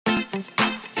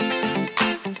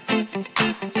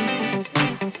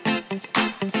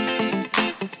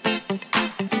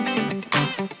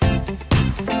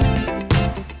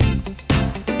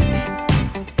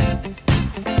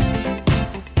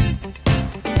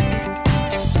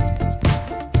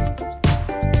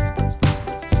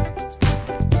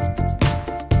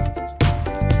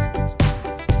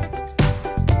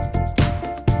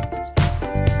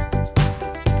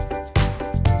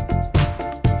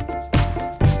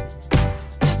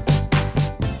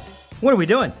What are we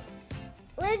doing?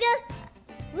 We're just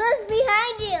look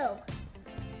behind you.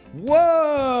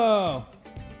 Whoa!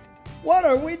 What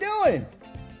are we doing?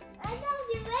 I know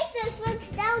the racer looks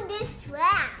down this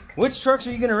track. Which trucks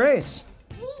are you gonna race?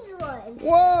 These ones.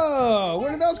 Whoa!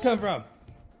 Where did those come from?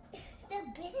 The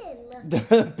bin. The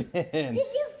bin. Did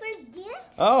you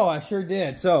forget? Oh, I sure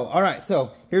did. So, all right.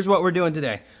 So here's what we're doing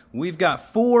today. We've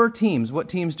got 4 teams. What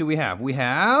teams do we have? We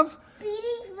have.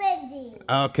 Feeding frenzy.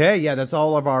 Okay, yeah, that's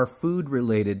all of our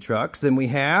food-related trucks. Then we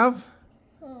have.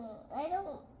 I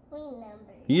don't remember.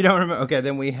 You don't remember? Okay,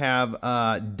 then we have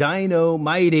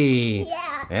Dino-Mighty.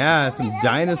 Yeah. Yeah, some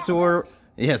dinosaur.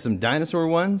 Yeah, some dinosaur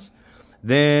ones.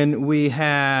 Then we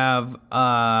have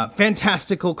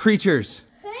Fantastical creatures.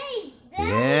 Hey,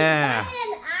 Yeah. fire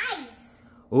and ice.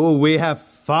 Oh, we have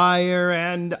fire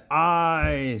and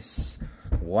ice.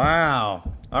 Wow.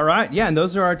 All right. Yeah, and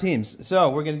those are our teams. So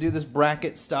we're going to do this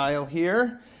bracket style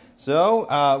here. So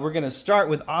we're going to start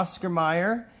with Oscar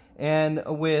Meyer and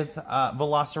with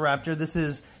Velociraptor. This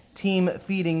is Team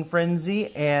Feeding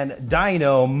Frenzy and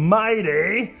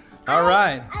Dino-Mighty. All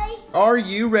right. Are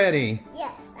you ready?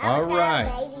 Yes. All right.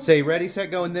 Ready. Say ready,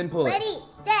 set, go, and then pull it. Ready,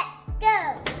 set,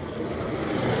 go.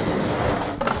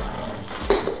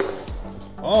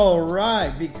 All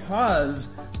right, because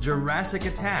Jurassic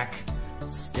Attack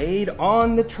stayed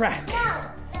on the track. No.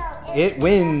 It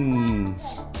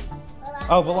wins.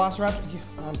 Oh, Velociraptor.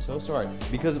 I'm so sorry.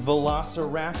 Because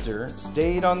Velociraptor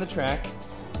stayed on the track,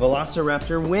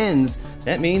 Velociraptor wins.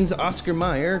 That means Oscar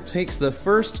Meyer takes the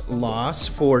first loss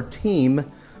for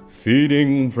Team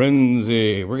Feeding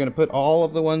Frenzy. We're going to put all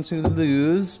of the ones who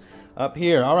lose up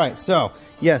here. All right, so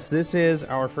yes, this is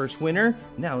our first winner.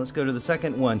 Now let's go to the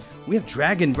second one. We have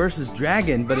Dragon versus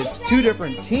Dragon, but it's 2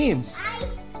 different teams.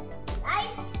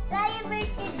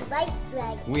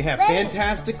 We have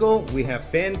Fantastical,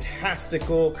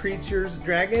 Creatures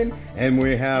Dragon, and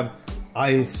we have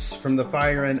Ice from the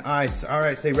Fire and Ice. All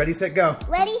right, say ready, set, go.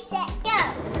 Ready, set, go.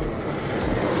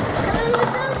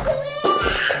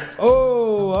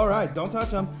 Oh, all right, don't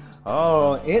touch them.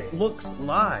 Oh, it looks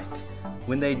like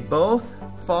when they both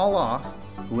fall off,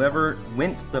 whoever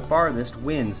went the farthest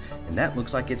wins. And that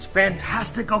looks like it's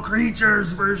Fantastical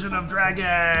Creatures version of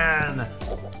Dragon.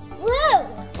 Woo!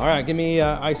 All right, give me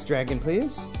Ice Dragon,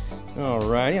 please. All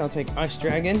righty, I'll take Ice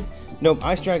Dragon. Nope,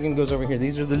 Ice Dragon goes over here.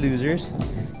 These are the losers.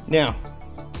 Now,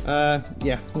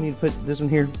 yeah, we need to put this one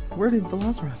here. Where did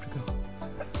Velociraptor go?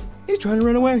 He's trying to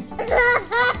run away.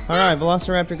 All right,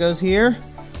 Velociraptor goes here.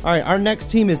 All right, our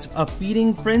next team is a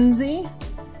Feeding Frenzy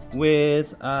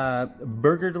with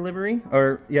burger delivery,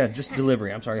 or yeah, just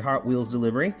delivery. I'm sorry, Hot Wheels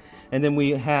delivery. And then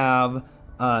we have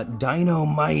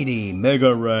Dino-Mighty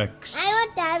Mega Wrex. I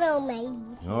want Dino-Mighty.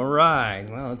 All right,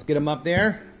 well, let's get them up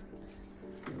there.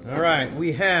 All right,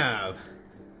 we have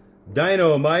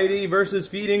Dino-Mighty versus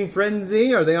Feeding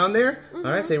Frenzy. Are they on there? All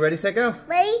right, say ready, set, go.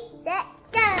 Ready, set,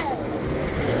 go.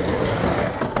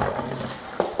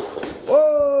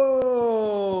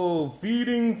 Whoa!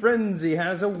 Feeding Frenzy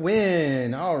has a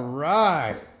win. All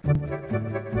right.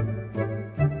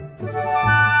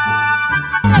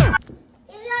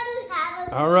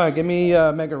 All right, give me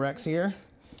Mega Wrex here.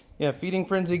 Yeah, Feeding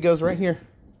Frenzy goes right here.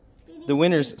 The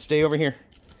winners stay over here.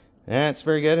 That's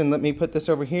very good. And let me put this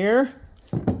over here.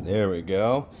 There we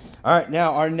go. All right,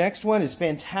 now our next one is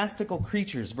Fantastical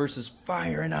Creatures versus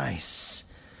Fire and Ice.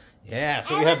 Yeah,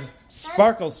 so we have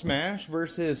Sparkle Smash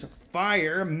versus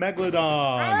Fire Megalodon.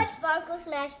 I want Sparkle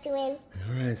Smash to win.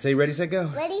 All right, say ready, set, go.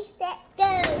 Ready, set,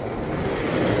 go.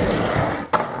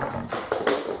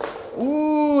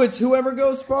 Ooh, it's whoever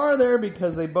goes farther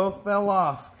because they both fell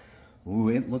off. Ooh,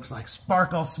 it looks like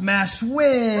Sparkle Smash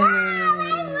wins. Wow,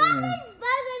 I love it.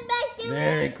 Sparkle Smash to win.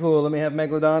 Very cool. Let me have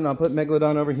Megalodon. I'll put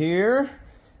Megalodon over here.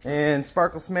 And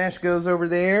Sparkle Smash goes over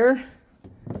there.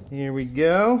 Here we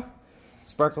go.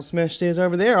 Sparkle Smash stays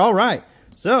over there. All right.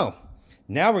 So,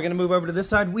 now we're going to move over to this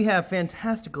side. We have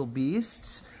Fantastical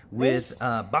Beasts with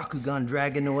Bakugan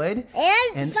Dragonoid.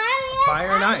 And Fire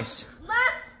and Ice.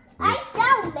 Ice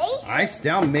Dalmation. Ice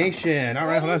Dalmation. All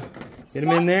right, hold on. Get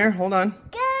him in there. Hold on.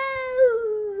 Go.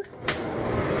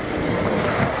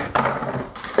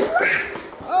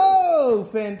 Oh,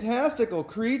 Fantastical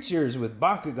Creatures with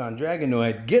Bakugan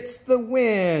Dragonoid gets the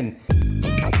win.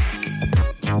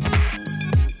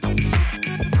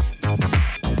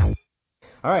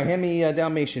 All right, hand me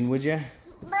Dalmation, would you?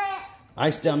 But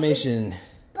Ice Dalmation.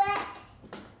 But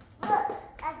look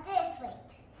at this way.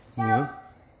 So, Yeah.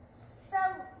 so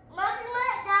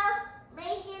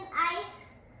Dalmation ice,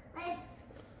 like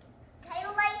kind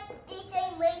of like the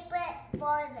same way, but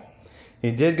farther. He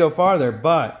did go farther,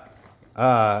 but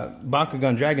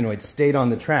Bakugan Dragonoid stayed on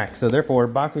the track. So therefore,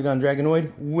 Bakugan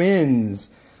Dragonoid wins.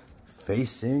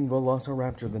 Facing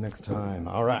Velociraptor the next time.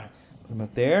 All right. Put him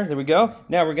up there. There we go.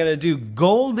 Now we're going to do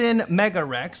Golden Mega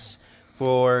Wrex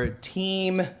for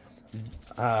Team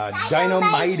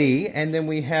Dino-Mighty. And then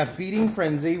we have Feeding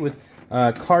Frenzy with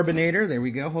Carbonator. There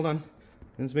we go. Hold on.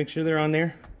 Let's make sure they're on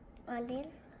there. On there.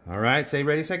 All right. Say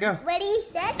ready, set, go. Ready,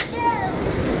 set, go.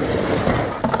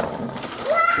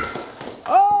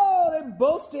 Oh, they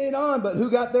both stayed on, but who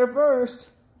got there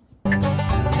first?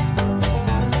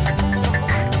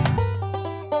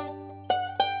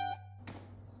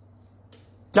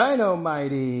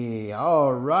 Dino-Mighty.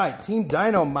 All right, Team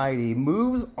Dino-Mighty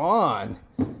moves on.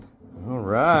 All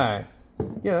right.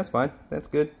 Yeah, that's fine. That's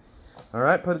good. All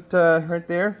right, put it right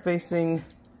there, facing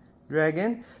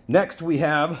dragon. Next, we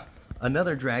have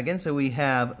another dragon. So we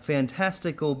have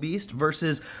Fantastical Beast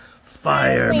versus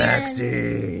Fire Max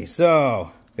D.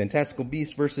 So, Fantastical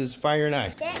Beast versus Fire and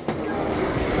Ice.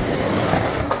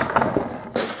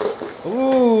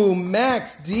 Ooh,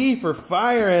 Max D for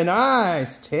Fire and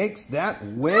Ice takes that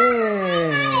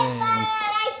win.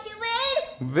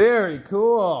 Very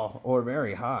cool, or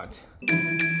very hot.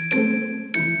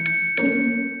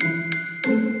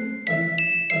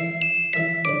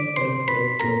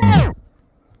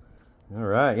 All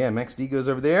right, yeah, Max D goes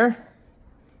over there.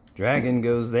 Dragon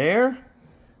goes there.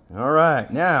 All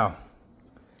right, now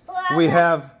we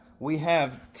have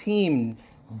Team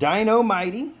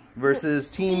Dino-Mighty versus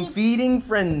Team Feeding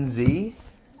Frenzy.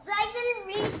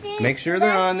 Make sure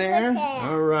they're on there.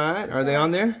 All right, are they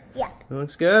on there? Yeah.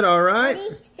 Looks good. All right.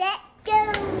 Ready, set,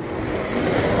 go.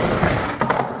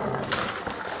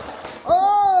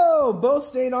 Oh, both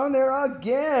stayed on there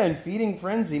again. Feeding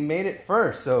Frenzy made it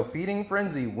first, so Feeding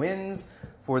Frenzy wins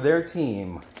for their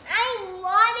team. I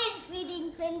wanted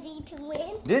Feeding Frenzy to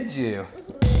win. Did you?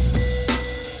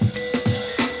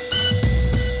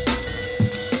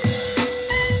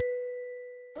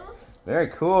 Very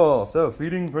cool. So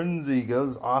Feeding Frenzy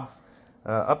goes off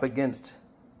up against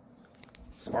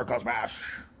Sparkle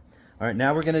Smash. All right,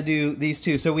 now we're gonna do these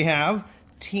two. So we have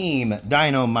Team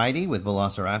Dino-Mighty with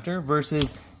Velociraptor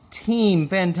versus Team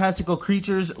Fantastical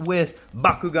Creatures with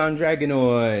Bakugan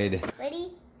Dragonoid.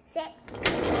 Ready, set.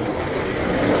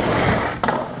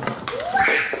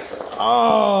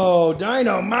 Oh,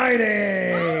 Dino-Mighty!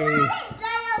 Dino-Mighty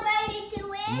to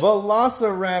win.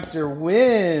 Velociraptor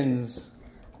wins.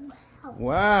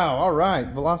 Wow, all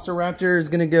right. Velociraptor is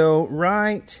going to go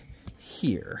right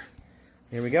here.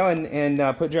 Here we go. And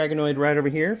put Dragonoid right over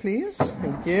here, please.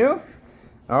 Thank you.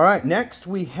 All right, next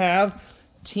we have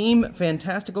Team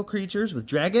Fantastical Creatures with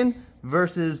Dragon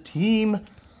versus Team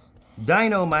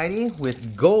Dino-Mighty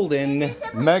with Golden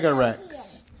Mega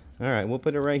Wrex. All right, we'll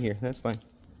put it right here. That's fine.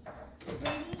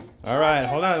 All right,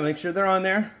 hold on. Make sure they're on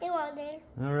there. They're on there.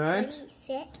 All right. Ready,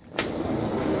 set.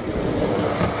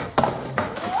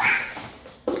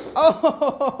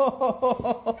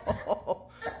 Oh!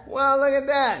 Wow, look at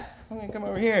that. I'm going to come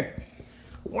over here.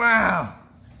 Wow.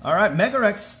 All right, Mega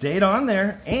Wrex stayed on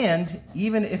there, and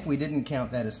even if we didn't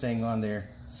count that as staying on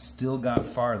there, still got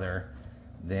farther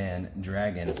than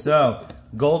Dragon. So,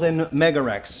 Golden Mega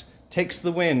Wrex takes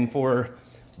the win for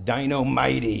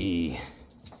Dino-Mighty.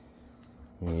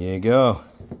 There you go.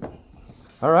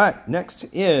 All right, next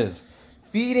is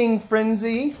Feeding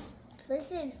Frenzy.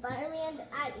 This is Fireman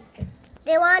Ice.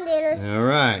 They want dinner. All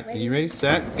right, are you ready,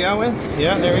 set, going?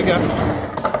 Yeah, there we go.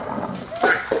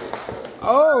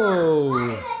 Oh!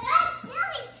 That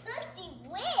really took the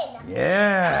win.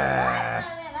 Yeah.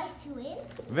 Fireman Ice to win.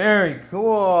 Very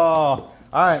cool. All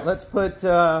right, let's put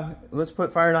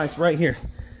Fire and Ice right here.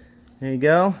 There you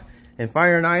go. And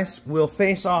Fire and Ice will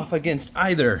face off against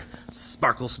either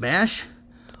Sparkle Smash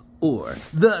or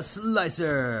the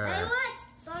Slicer. I want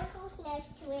Sparkle Smash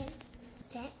to win.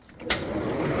 Set.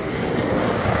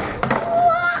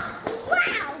 Wow!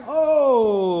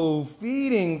 Oh,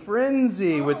 Feeding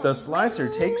Frenzy with the Slicer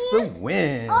takes the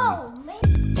win. Oh, man.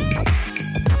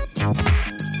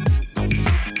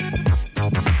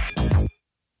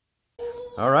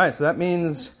 All right, so that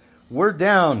means we're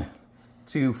down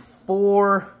to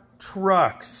 4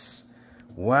 trucks.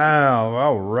 Wow,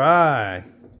 all right.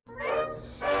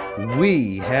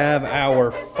 we have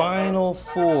our final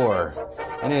four.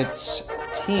 And it's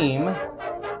Team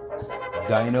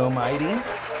Dino-Mighty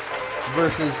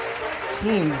versus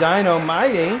Team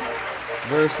Dino-Mighty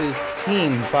versus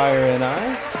Team Fire and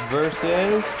Ice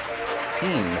versus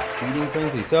Team Feeding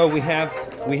Frenzy. So we have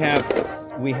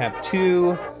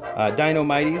two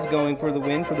Dino-Mighties going for the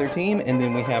win for their team, and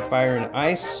then we have Fire and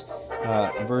Ice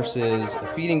versus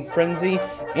Feeding Frenzy,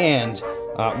 and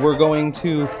we're going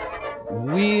to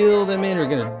wheel them in. We're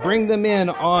going to bring them in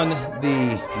on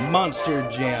the Monster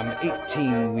Jam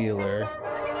 18-wheeler.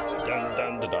 Dun,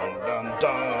 dun, dun, dun, dun,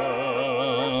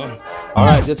 dun. All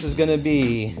right, this is going to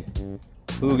be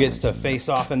who gets to face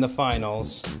off in the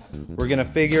finals. We're going to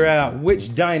figure out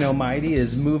which Dino-Mighty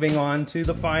is moving on to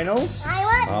the finals. I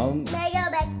want Mega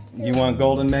Wrex. You want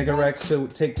Golden Mega Wrex to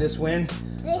take this win?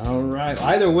 All right.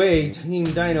 Either way, Team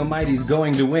Dino-Mighty's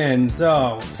going to win.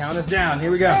 So, count us down.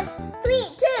 Here we go. 3,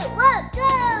 2, 1, go!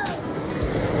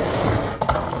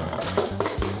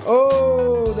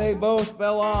 Oh, they both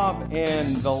fell off,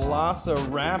 and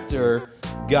Velociraptor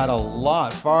got a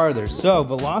lot farther. So,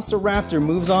 Velociraptor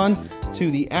moves on to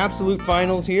the absolute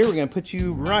finals here. We're going to put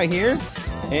you right here.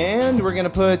 And we're going to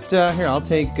put, here, I'll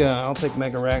take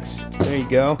Mega Wrex. There you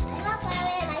go.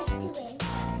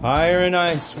 Fire and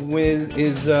Ice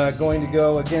is going to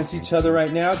go against each other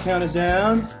right now. Count us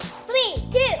down. 3,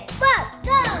 2, 1,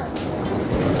 go!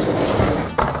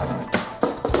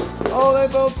 Oh, they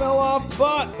both fell off,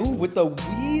 but ooh, with the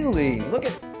wheelie. Look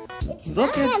at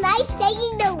Fire and Ice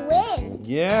taking the win.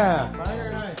 Yeah, Fire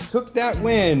and Ice took that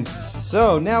win.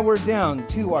 So now we're down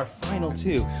to our final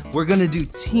two. We're gonna do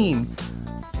Team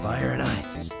Fire and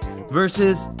Ice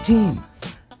versus Team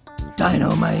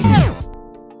Dino-Mighty.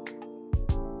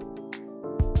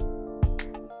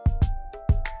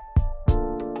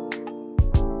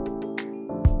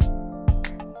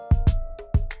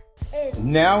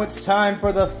 Now it's time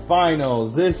for the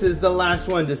finals. This is the last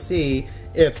one to see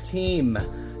if Team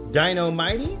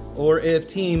Dino-Mighty or if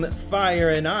Team Fire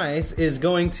and Ice is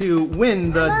going to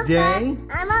win the day.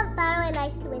 I want Fire and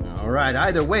Ice to win. All right,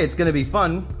 either way, it's going to be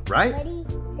fun, right? Ready,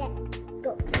 set,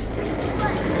 go.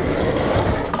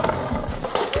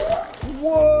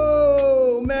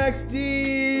 Whoa, Max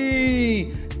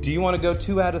D! Do you want to go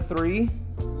 2 out of 3?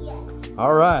 Yes.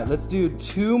 All right, let's do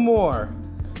 2 more.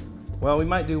 Well, we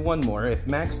might do 1 more. If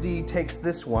Max D takes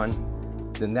this one,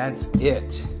 then that's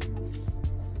it.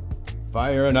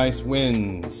 Fire and Ice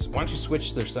wins. Why don't you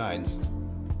switch their sides?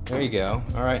 There you go.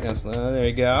 All right, now there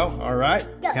you go. All right,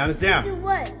 Go. count us down. 2,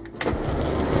 1.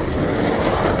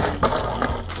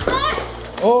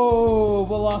 Oh,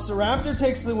 Velociraptor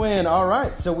takes the win. All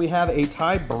right, so we have a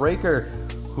tiebreaker.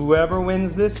 Whoever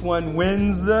wins this one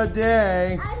wins the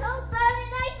day. I hope Fire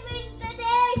and Ice wins the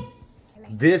day.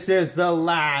 This is the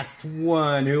last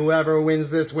one. Whoever wins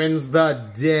this wins the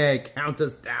day. Count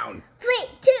us down. 3,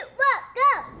 2, 1,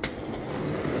 go.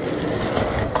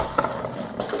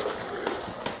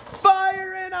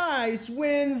 Fire and Ice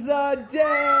wins the day.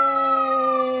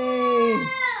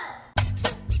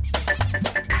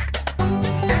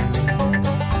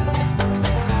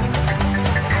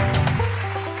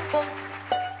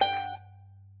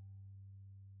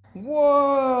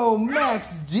 Whoa,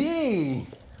 Max D!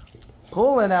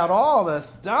 Pulling out all the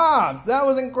stops. That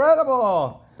was incredible.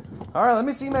 All right, let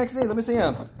me see Max D. Let me see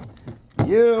him.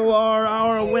 You are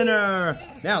our winner.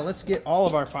 Now, let's get all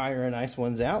of our Fire and Ice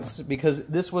ones out because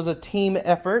this was a team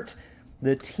effort.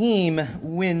 The team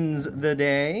wins the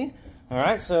day. All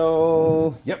right,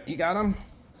 so, yep, you got them.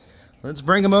 Let's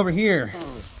bring them over here.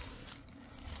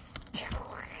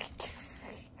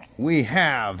 We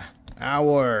have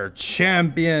our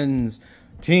champions,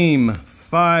 Team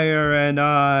Fire and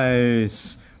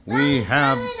Ice. We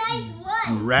have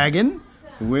Dragon,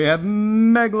 we have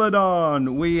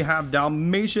Megalodon, we have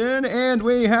Dalmation, and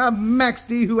we have Max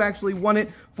D, who actually won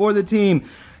it for the team.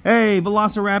 Hey,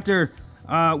 Velociraptor,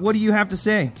 what do you have to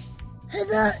say?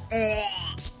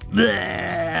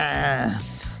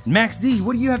 Max D,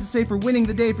 what do you have to say for winning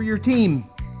the day for your team?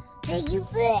 Thank you.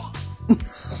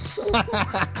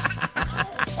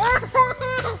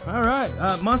 All right,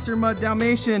 Monster Mud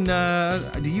Dalmation,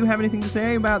 do you have anything to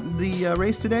say about the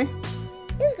race today? It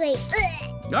was great.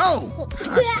 Oh!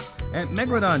 Gosh. And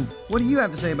Megalodon, what do you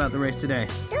have to say about the race today?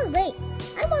 That was great.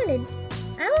 I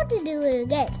want to do it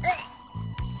again.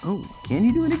 Oh, can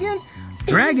you do it again?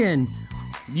 Dragon,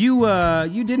 you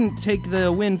didn't take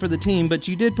the win for the team, but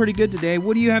you did pretty good today.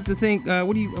 What do you have to think?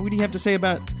 What do you have to say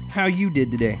about how you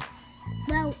did today?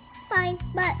 Well, fine,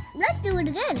 but let's do it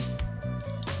again.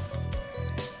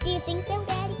 Do you think so,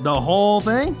 Daddy? The whole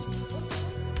thing?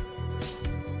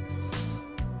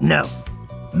 No.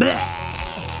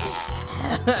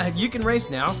 You can race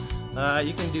now.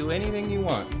 You can do anything you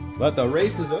want. But the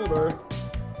race is over.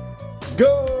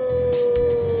 Go!